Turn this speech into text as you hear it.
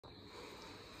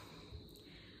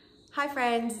Hi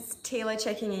friends, it's Tila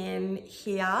checking in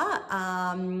here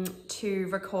to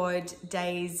record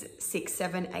days 6,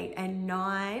 7, 8 and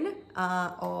 9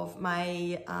 of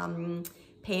my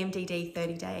PMDD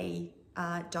 30-day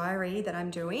diary that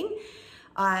I'm doing.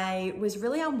 I was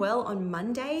really unwell on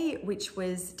Monday, which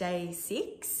was day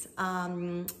 6.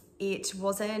 It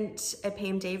wasn't a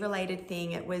PMD related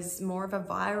thing, it was more of a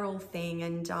viral thing,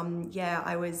 and yeah,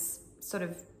 I was sort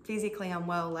of physically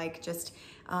unwell, like just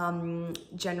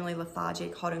generally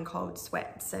lethargic, hot and cold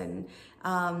sweats, and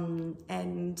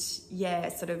yeah,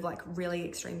 sort of like really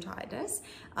extreme tiredness.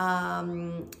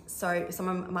 So some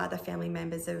of my other family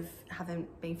members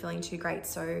haven't been feeling too great,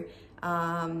 so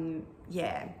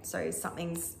yeah, so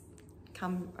something's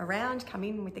come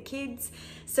in with the kids.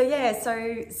 So yeah,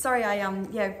 so sorry, I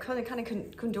yeah, kind of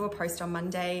couldn't do a post on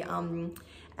Monday, and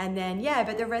then yeah,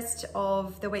 but the rest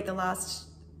of the week, the last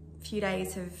few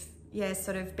days have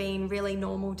sort of been really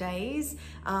normal days.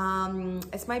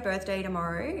 It's my birthday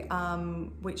tomorrow,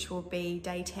 which will be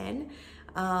day 10,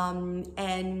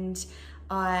 and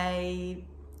I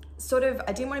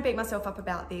didn't want to beat myself up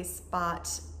about this,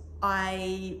 but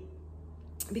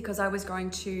because I was going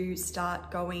to start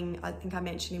going, I think I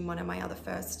mentioned in one of my other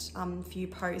first few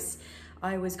posts,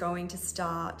 I was going to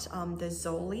start the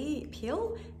Zoli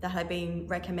pill that had been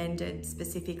recommended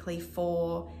specifically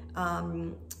for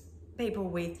people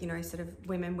with, you know, sort of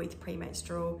women with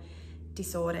premenstrual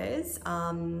disorders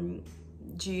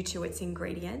due to its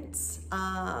ingredients.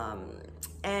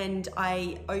 And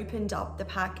I opened up the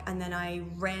pack and then I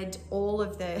read all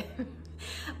of the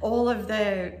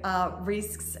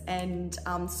risks and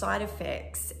side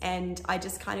effects, and I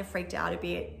just kind of freaked out a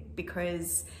bit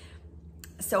because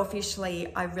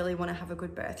selfishly I really want to have a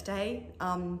good birthday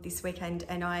this weekend,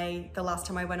 and the last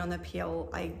time I went on the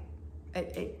pill,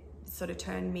 it sort of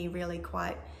turned me really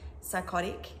quite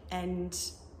psychotic, and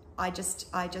I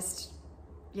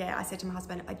said to my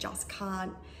husband, I just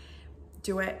can't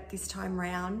do it this time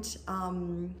round.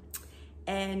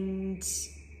 And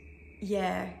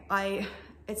yeah,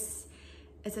 it's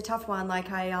a tough one.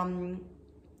 Like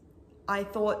I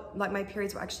thought like my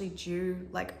periods were actually due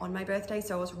like on my birthday,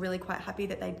 so I was really quite happy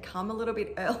that they'd come a little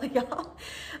bit earlier.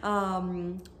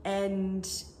 And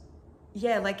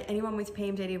yeah, like anyone with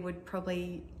PMDD would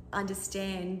probably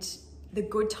understand, the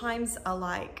good times are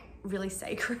like really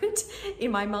sacred in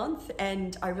my month,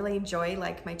 and I really enjoy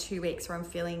like my 2 weeks where I'm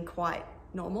feeling quite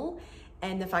normal,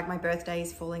 and the fact my birthday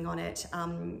is falling on it.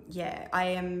 Yeah, I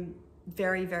am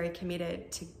very, very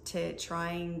committed to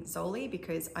trying Zoli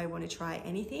because I want to try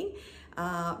anything,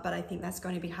 but I think that's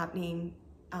going to be happening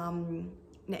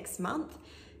next month.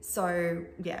 So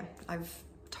yeah, I've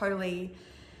totally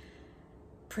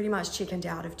pretty much chickened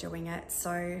out of doing it.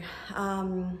 So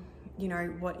you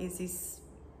know, what is this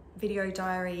video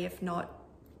diary if not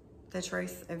the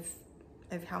truth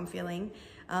of how I'm feeling?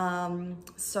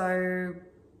 So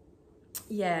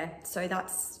yeah, so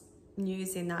that's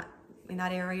news in that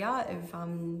area of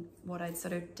what I'd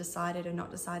sort of decided and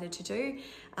not decided to do.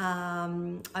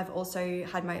 I've also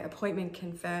had my appointment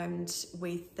confirmed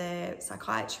with the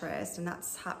psychiatrist, and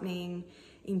that's happening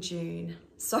in June.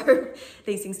 So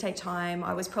these things take time.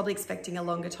 I was probably expecting a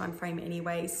longer time frame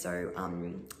anyway. So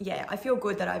yeah, I feel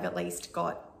good that I've at least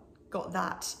got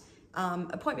that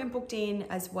appointment booked in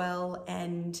as well.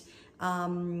 And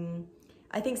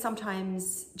I think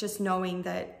sometimes just knowing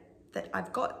that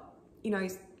I've got, you know,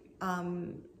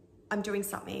 I'm doing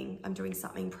something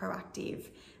proactive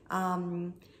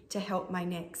to help my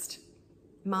next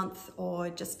month, or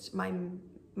just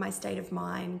my state of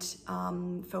mind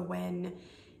for when,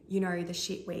 you know, the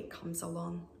shit week comes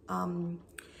along.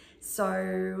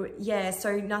 So yeah,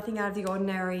 so nothing out of the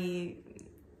ordinary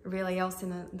really else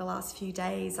in the last few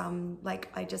days. Like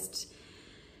I just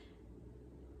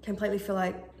completely feel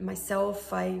like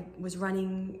myself. I was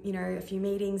running, you know, a few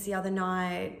meetings the other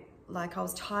night. Like I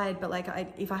was tired, but like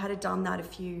if I had done that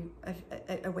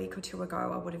a week or two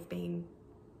ago, I would have been,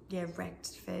 yeah,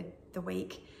 wrecked for the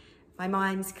week. My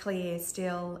mind's clear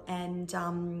still, and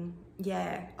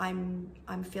yeah, I'm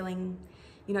feeling,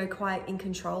 you know, quite in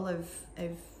control of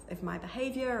my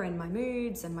behavior and my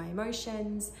moods and my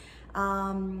emotions.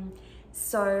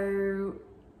 So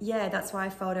yeah, that's why I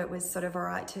felt it was sort of all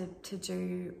right to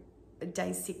do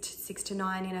days 6 to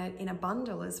 9 in a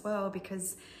bundle as well,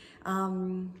 because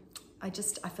I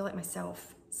feel like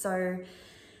myself. So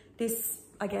this,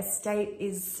 I guess, state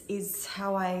is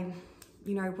how I,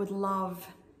 you know, would love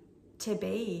to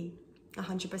be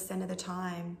 100% of the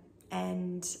time.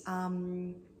 And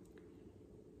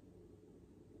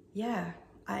yeah,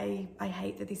 I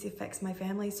hate that this affects my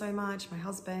family so much, my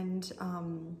husband.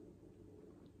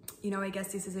 You know, I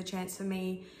guess this is a chance for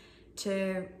me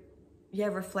to yeah,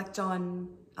 reflect on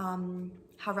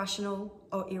how rational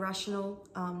or irrational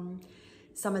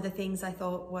some of the things I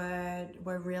thought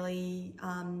were really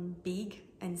big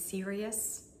and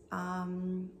serious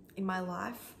in my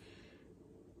life,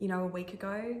 you know, a week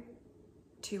ago,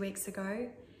 2 weeks ago.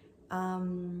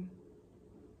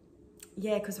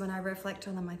 Yeah, because when I reflect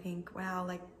on them, I think, wow,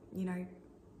 like, you know,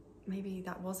 maybe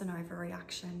that was an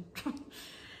overreaction.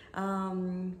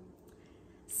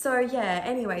 So yeah,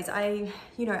 anyways, I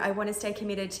want to stay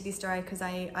committed to this diary because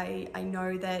I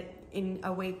know that in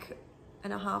a week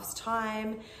and a half's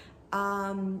time,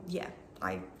 yeah,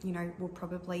 I, you know, will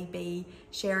probably be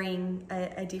sharing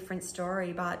a different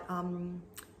story, but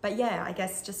yeah, I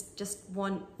guess just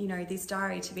want, you know, this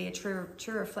diary to be a true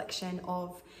reflection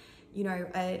of, you know,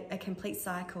 a complete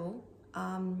cycle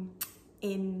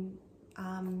in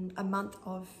a month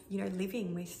of, you know,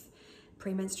 living with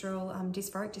premenstrual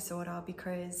dysphoric disorder,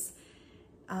 because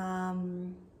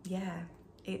yeah,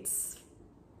 it's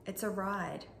a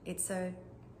ride, it's a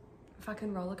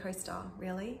fucking roller coaster,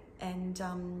 really. And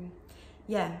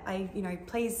yeah, you know,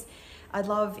 please, I'd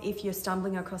love if you're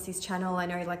stumbling across this channel. I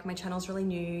know, like, my channel's really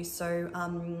new, so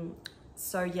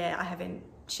yeah, I haven't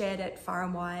shared it far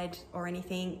and wide or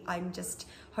anything. I'm just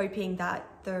hoping that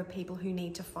there are people who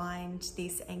need to find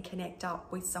this and connect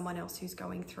up with someone else who's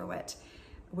going through it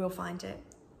will find it.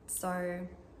 So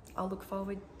I'll look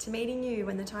forward to meeting you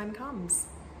when the time comes.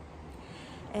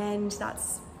 And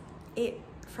that's it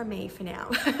from me for now.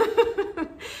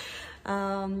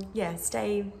 Yeah,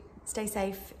 stay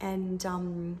safe, and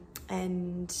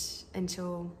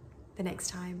until the next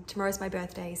time. Tomorrow's my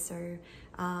birthday, so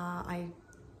I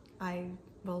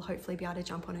will hopefully be able to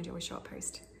jump on and do a short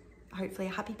post. Hopefully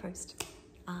a happy post.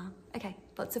 Okay,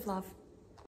 lots of love.